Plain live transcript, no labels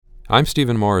I'm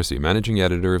Stephen Morrissey, Managing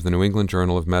Editor of the New England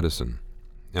Journal of Medicine,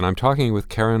 and I'm talking with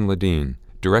Karen Ledeen,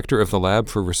 Director of the Lab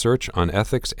for Research on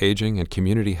Ethics, Aging, and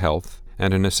Community Health,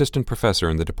 and an Assistant Professor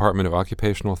in the Department of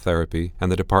Occupational Therapy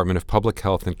and the Department of Public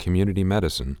Health and Community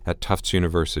Medicine at Tufts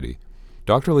University.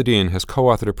 Dr. Ledeen has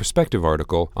co-authored a perspective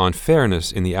article on fairness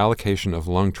in the allocation of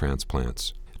lung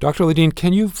transplants. Dr. Ledeen,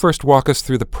 can you first walk us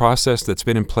through the process that's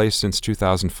been in place since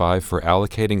 2005 for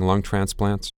allocating lung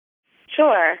transplants?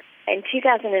 Sure. In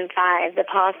 2005, the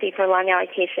policy for lung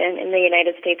allocation in the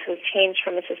United States was changed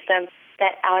from a system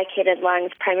that allocated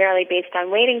lungs primarily based on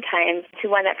waiting times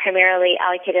to one that primarily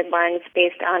allocated lungs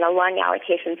based on a lung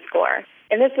allocation score.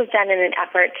 And this was done in an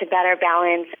effort to better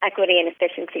balance equity and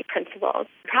efficiency principles.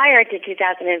 Prior to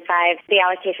 2005, the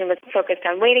allocation was focused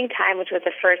on waiting time, which was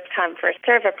a first-come,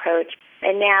 first-serve approach.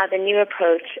 And now the new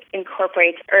approach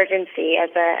incorporates urgency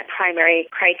as a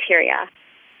primary criteria.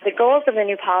 The goals of the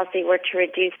new policy were to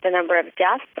reduce the number of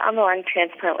deaths on the lung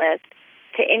transplant list,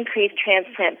 to increase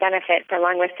transplant benefit for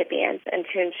lung recipients, and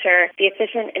to ensure the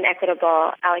efficient and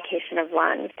equitable allocation of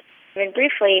lungs. And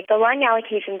briefly, the lung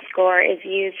allocation score is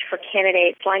used for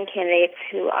lung candidates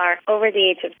who are over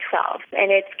the age of 12, and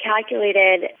it's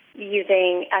calculated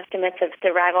using estimates of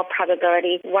survival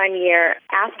probability 1 year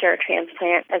after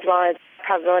transplant, as well as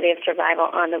probability of survival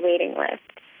on the waiting list.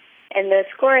 And the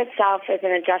score itself is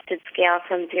an adjusted scale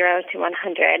from 0 to 100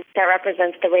 that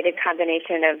represents the weighted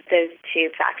combination of those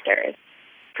two factors.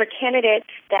 For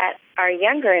candidates that are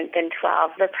younger than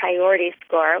 12, the priority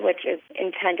score, which is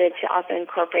intended to also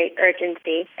incorporate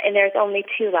urgency, and there's only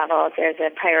two levels. There's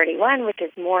a priority 1, which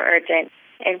is more urgent,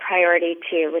 and priority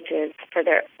 2, which is for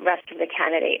the rest of the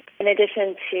candidates. In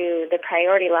addition to the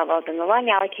priority levels in the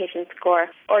lung allocation score,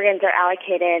 organs are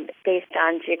allocated based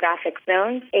on geographic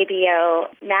zones, ABO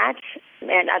match,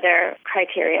 and other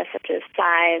criteria such as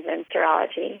size and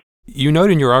serology. You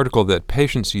note in your article that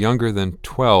patients younger than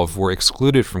 12 were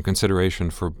excluded from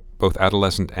consideration for both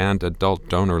adolescent and adult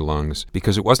donor lungs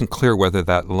because it wasn't clear whether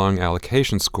that lung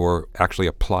allocation score actually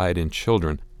applied in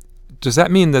children. Does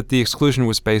that mean that the exclusion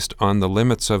was based on the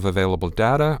limits of available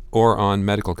data or on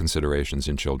medical considerations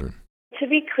in children? To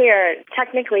be clear,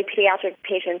 technically pediatric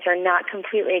patients are not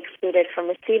completely excluded from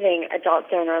receiving adult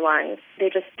donor lungs.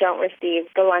 They just don't receive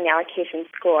the lung allocation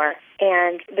score.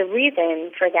 And the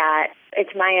reason for that,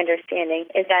 it's my understanding,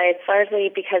 is that it's largely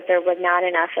because there was not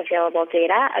enough available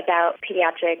data about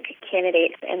pediatric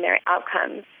candidates and their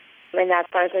outcomes. And that's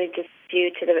largely just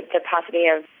due to the paucity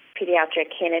of pediatric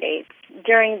candidates.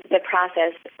 During the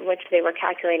process, which they were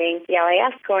calculating the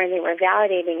LAS score and they were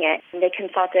validating it, they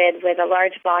consulted with a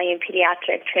large volume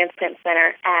pediatric transplant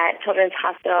center at Children's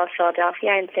Hospital of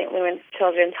Philadelphia and St. Louis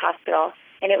Children's Hospital.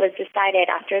 And it was decided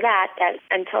after that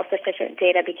until sufficient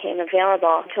data became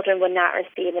available, children would not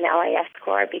receive an LAS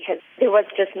score because there was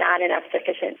just not enough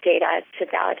sufficient data to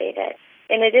validate it.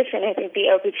 In addition, I think the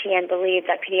OPTN believed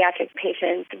that pediatric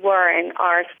patients were and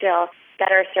are still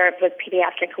better served with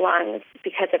pediatric lungs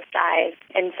because of size.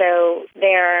 And so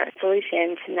their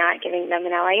solution to not giving them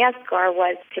an LAS score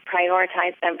was to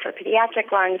prioritize them for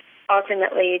pediatric lungs,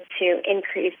 ultimately to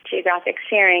increase geographic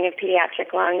sharing of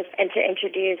pediatric lungs, and to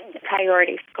introduce the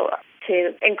priority score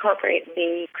to incorporate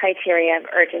the criteria of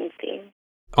urgency.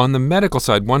 On the medical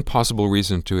side, one possible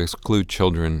reason to exclude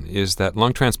children is that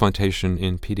lung transplantation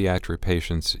in pediatric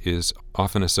patients is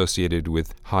often associated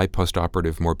with high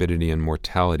postoperative morbidity and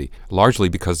mortality, largely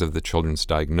because of the children's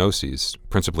diagnoses,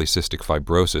 principally cystic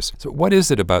fibrosis. So what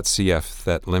is it about CF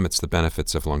that limits the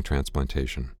benefits of lung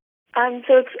transplantation?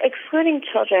 So excluding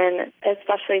children,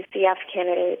 especially CF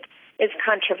candidates, is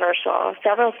controversial.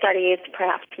 Several studies,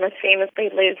 perhaps most famously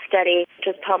Lou's study, which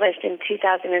was published in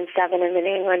 2007 in the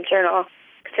New England Journal,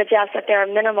 suggests that there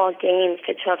are minimal gains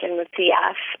to children with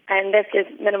CF, and this is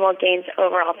minimal gains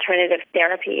over alternative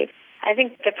therapies. I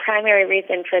think the primary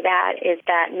reason for that is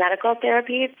that medical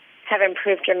therapies have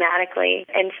improved dramatically,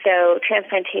 and so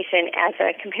transplantation as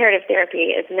a comparative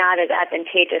therapy is not as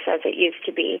advantageous as it used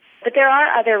to be. But there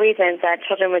are other reasons that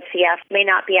children with CF may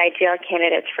not be ideal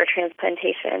candidates for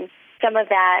transplantation. Some of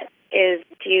that is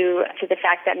due to the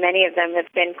fact that many of them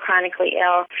have been chronically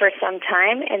ill for some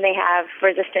time, and they have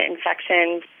resistant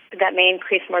infections that may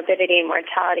increase morbidity and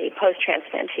mortality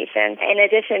post-transplantation. In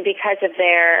addition, because of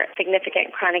their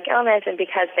significant chronic illness and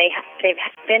because they've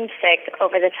been sick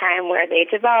over the time where they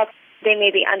developed, they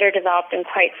may be underdeveloped and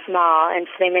quite small, and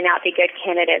so they may not be good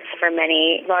candidates for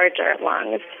many larger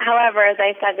lungs. However, as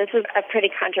I said, this is a pretty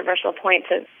controversial point.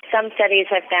 So some studies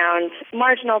have found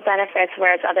marginal benefits,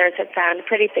 whereas others have found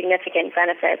pretty significant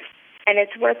benefits. And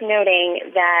it's worth noting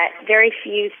that very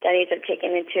few studies have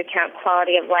taken into account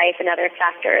quality of life and other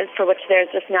factors for which there's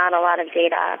just not a lot of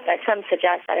data. But some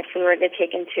suggest that if we were to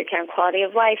take into account quality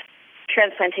of life,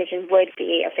 transplantation would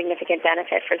be a significant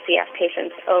benefit for CF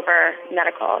patients over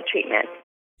medical treatment.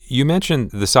 You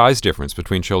mentioned the size difference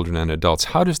between children and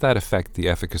adults. How does that affect the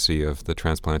efficacy of the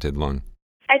transplanted lung?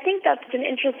 I think that's an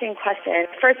interesting question.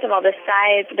 First of all, the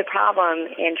problem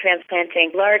in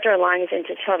transplanting larger lungs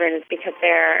into children is because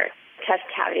their chest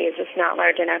cavity is just not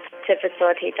large enough to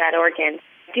facilitate that organ.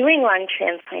 Doing lung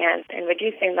transplants and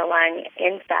reducing the lung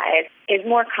in size is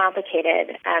more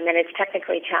complicated and it's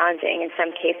technically challenging in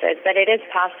some cases, but it is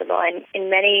possible. And in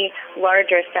many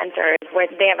larger centers where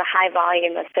they have a high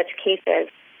volume of such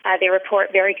cases, they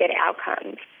report very good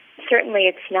outcomes. Certainly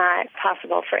it's not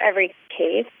possible for every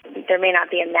case. There may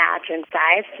not be a match in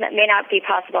size. That may not be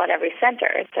possible at every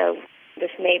center. So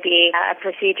this may be a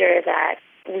procedure that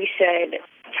we should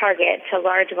target to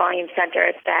large volume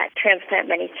centers that transplant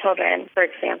many children, for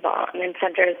example, and in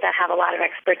centers that have a lot of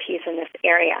expertise in this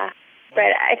area.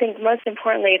 But I think most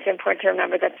importantly, it's important to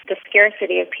remember that the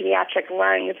scarcity of pediatric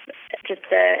lungs,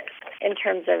 in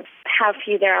terms of how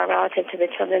few there are relative to the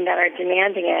children that are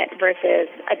demanding it versus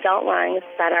adult lungs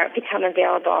that are become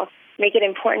available, make it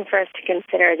important for us to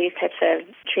consider these types of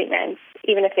treatments,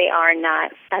 even if they are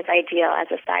not as ideal as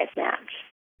a size match.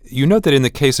 You note that in the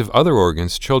case of other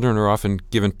organs, children are often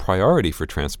given priority for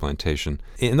transplantation.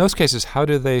 In those cases, how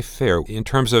do they fare in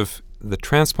terms of the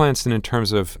transplants and in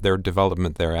terms of their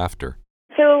development thereafter?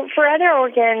 So for other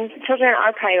organs, children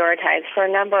are prioritized for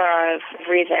a number of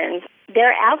reasons.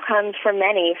 Their outcomes for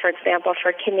many, for example, for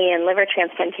kidney and liver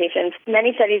transplantations,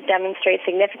 many studies demonstrate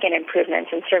significant improvements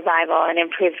in survival and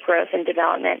improved growth and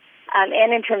development,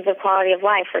 and in terms of quality of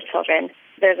life for children.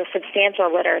 There's a substantial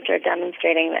literature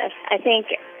demonstrating this. I think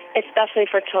especially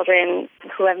for children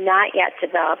who have not yet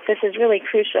developed, this is really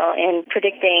crucial in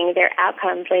predicting their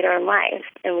outcomes later in life,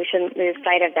 and we shouldn't lose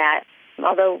sight of that.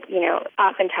 Although,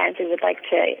 oftentimes we would like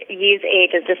to use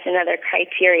age as just another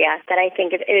criteria, that I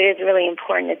think it is really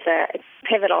important. It's a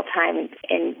pivotal time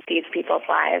in these people's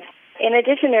lives. In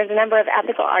addition, there's a number of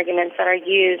ethical arguments that are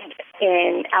used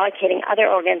in allocating other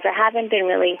organs that haven't been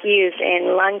really used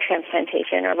in lung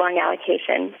transplantation or lung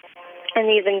allocation. And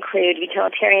these include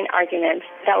utilitarian arguments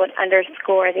that would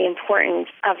underscore the importance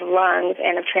of lungs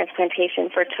and of transplantation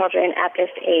for children at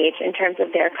this age in terms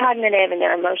of their cognitive and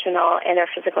their emotional and their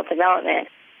physical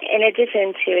development. In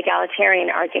addition to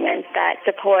egalitarian arguments that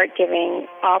support giving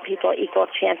all people equal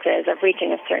chances of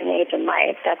reaching a certain age in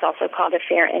life, that's also called a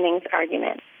fair innings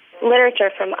argument.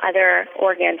 Literature from other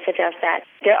organs suggests that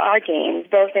there are gains,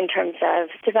 both in terms of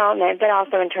development, but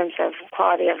also in terms of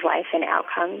quality of life and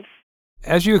outcomes.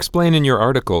 As you explain in your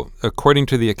article, according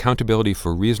to the Accountability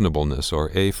for Reasonableness, or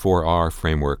A4R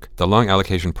framework, the lung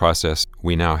allocation process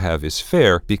we now have is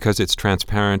fair because it's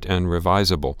transparent and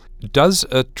revisable. Does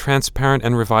a transparent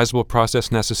and revisable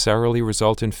process necessarily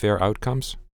result in fair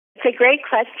outcomes? It's a great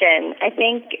question. I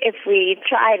think if we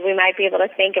tried, we might be able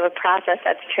to think of a process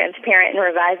that's transparent and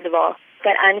revisable,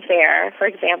 but unfair. For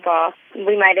example,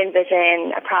 we might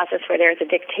envision a process where there's a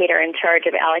dictator in charge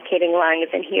of allocating lungs,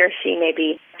 and he or she may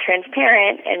be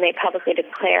transparent and may publicly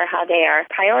declare how they are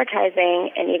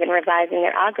prioritizing and even revising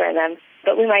their algorithm.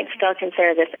 But we might still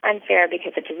consider this unfair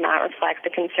because it does not reflect the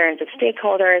concerns of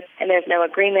stakeholders, and there's no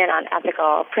agreement on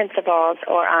ethical principles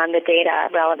or on the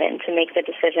data relevant to make the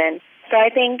decision. So I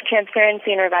think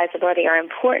transparency and revisability are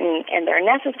important and they're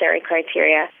necessary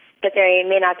criteria, but they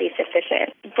may not be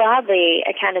sufficient. Broadly,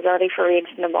 accountability for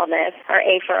reasonableness, or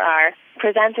A4R,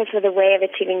 presents us with a way of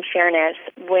achieving fairness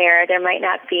where there might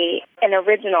not be an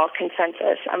original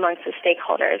consensus amongst the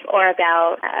stakeholders or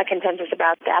about a consensus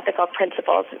about the ethical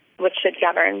principles which should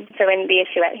govern. So in the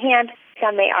issue at hand,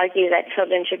 some may argue that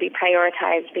children should be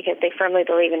prioritized because they firmly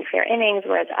believe in fair innings,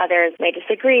 whereas others may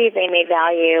disagree. They may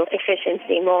value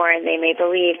efficiency more, and they may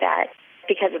believe that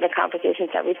because of the complications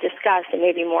that we've discussed, it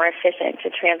may be more efficient to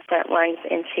transplant lungs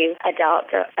into adults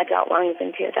or adult lungs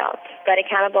into adults. But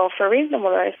accountable for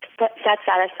reasonableness sets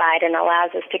that aside and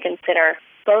allows us to consider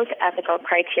both ethical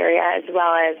criteria as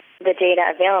well as the data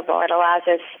available. It allows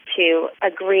us to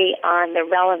agree on the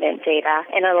relevant data,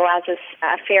 and it allows us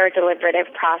a fair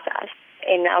deliberative process.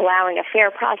 In allowing a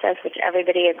fair process, which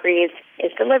everybody agrees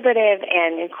is deliberative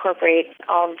and incorporates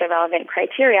all of the relevant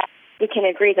criteria, we can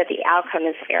agree that the outcome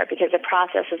is fair because the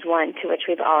process is one to which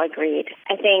we've all agreed.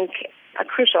 I think a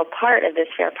crucial part of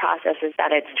this fair process is that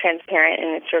it's transparent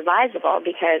and it's revisable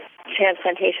because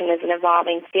transplantation is an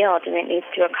evolving field and it needs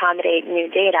to accommodate new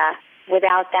data.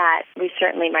 Without that, we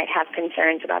certainly might have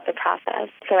concerns about the process.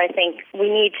 So I think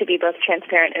we need to be both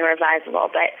transparent and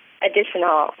revisable, but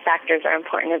additional factors are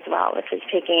important as well, which is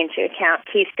taking into account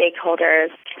key stakeholders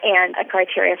and a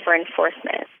criteria for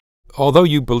enforcement. Although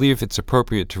you believe it's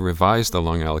appropriate to revise the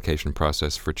lung allocation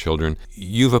process for children,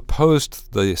 you've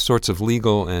opposed the sorts of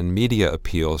legal and media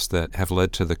appeals that have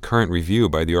led to the current review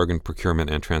by the Organ Procurement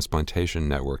and Transplantation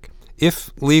Network.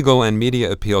 If legal and media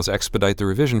appeals expedite the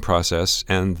revision process,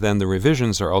 and then the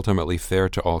revisions are ultimately fair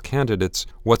to all candidates,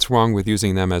 what's wrong with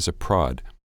using them as a prod?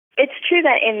 It's true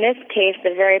that in this case,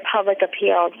 the very public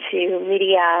appeal to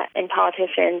media and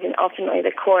politicians and ultimately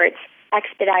the courts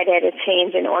expedited a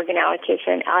change in organ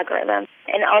allocation algorithm.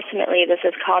 And ultimately, this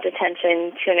has called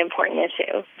attention to an important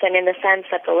issue. And in the sense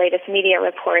that the latest media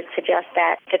reports suggest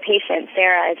that the patient,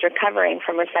 Sarah, is recovering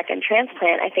from her second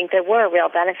transplant, I think there were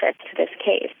real benefits to this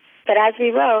case. But as we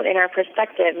wrote in our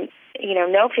perspective,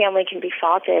 no family can be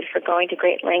faulted for going to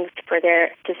great lengths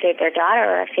to save their daughter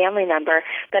or a family member.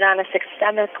 But on a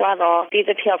systemic level, these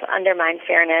appeals undermine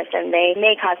fairness, and they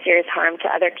may cause serious harm to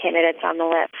other candidates on the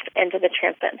list and to the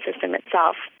transplant system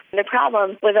itself. The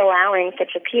problem with allowing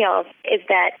such appeals is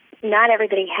that not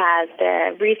everybody has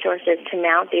the resources to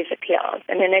mount these appeals.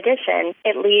 And in addition,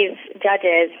 it leaves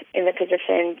judges in the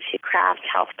position to craft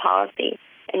health policy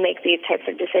and make these types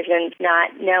of decisions,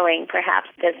 not knowing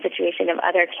perhaps the situation of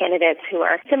other candidates who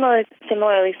are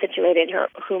similarly situated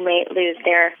or who may lose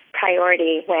their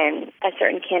priority when a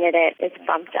certain candidate is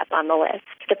bumped up on the list.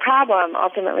 The problem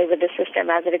ultimately with the system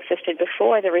as it existed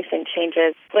before the recent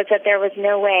changes was that there was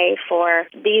no way for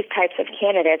these types of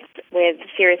candidates with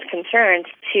serious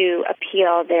concerns to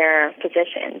appeal their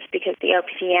positions because the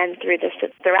OPTN through the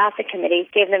Thoracic Committee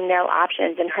gave them no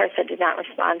options, and HRSA did not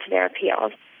respond to their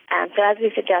appeals. So as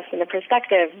we suggest in the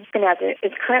perspective, and as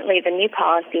is currently the new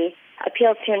policy,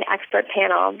 appeals to an expert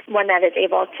panel, one that is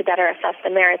able to better assess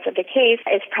the merits of the case,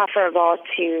 is preferable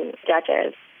to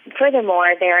judges.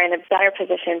 Furthermore, they're in a better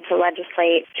position to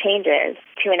legislate changes,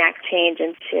 to enact change,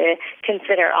 and to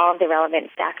consider all of the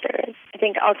relevant factors. I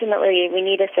think ultimately we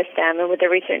need a system, and with the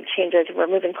recent changes,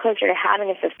 we're moving closer to having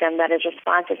a system that is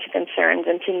responsive to concerns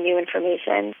and to new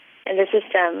information. And the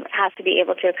system has to be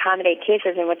able to accommodate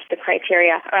cases in which the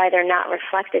criteria are either not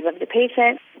reflective of the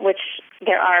patient, which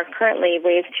there are currently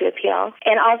ways to appeal,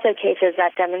 and also cases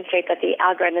that demonstrate that the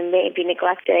algorithm may be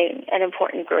neglecting an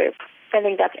important group. I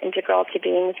think that's integral to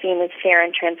being seen as fair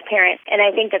and transparent. And I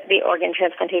think that the organ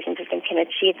transplantation system can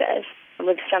achieve this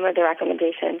with some of the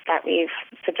recommendations that we've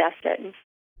suggested.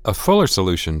 A fuller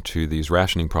solution to these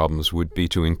rationing problems would be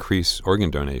to increase organ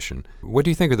donation. What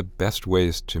do you think are the best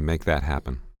ways to make that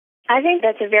happen? I think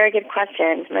that's a very good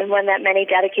question, and one that many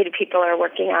dedicated people are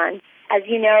working on. As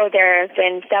you know, there have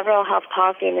been several health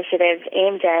policy initiatives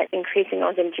aimed at increasing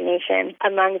organ donation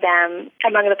among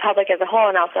the public as a whole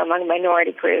and also among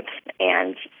minority groups.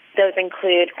 And those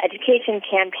include education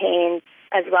campaigns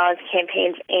as well as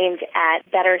campaigns aimed at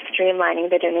better streamlining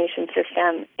the donation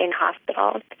system in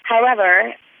hospitals.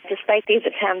 However, despite these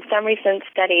attempts, some recent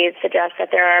studies suggest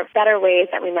that there are better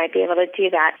ways that we might be able to do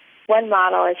that. One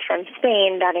model is from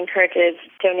Spain that encourages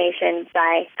donation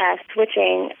by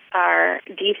switching our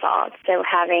default, so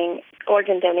having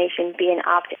organ donation be an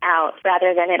opt-out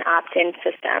rather than an opt-in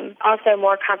system. Also,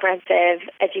 more comprehensive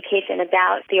education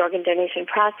about the organ donation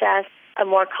process, a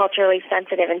more culturally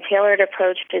sensitive and tailored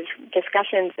approach to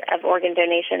discussions of organ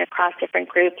donation across different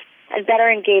groups, and better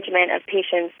engagement of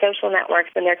patients' social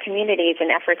networks and their communities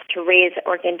in efforts to raise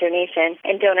organ donation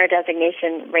and donor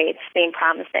designation rates seem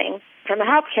promising. From a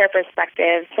healthcare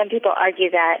perspective, some people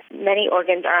argue that many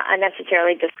organs are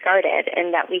unnecessarily discarded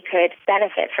and that we could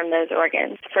benefit from those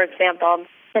organs. For example,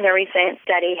 in a recent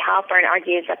study, Halpern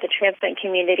argues that the transplant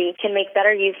community can make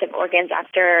better use of organs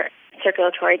after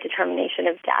circulatory determination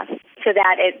of death. So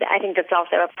I think that's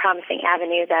also a promising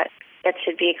avenue that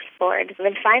should be explored.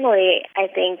 And finally, I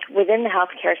think within the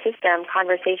healthcare system,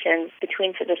 conversations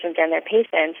between physicians and their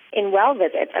patients in well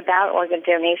visits about organ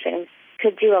donation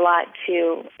could do a lot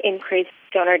to increase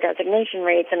donor designation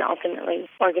rates and ultimately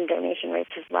organ donation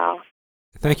rates as well.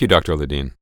 Thank you, Dr. Ledeen.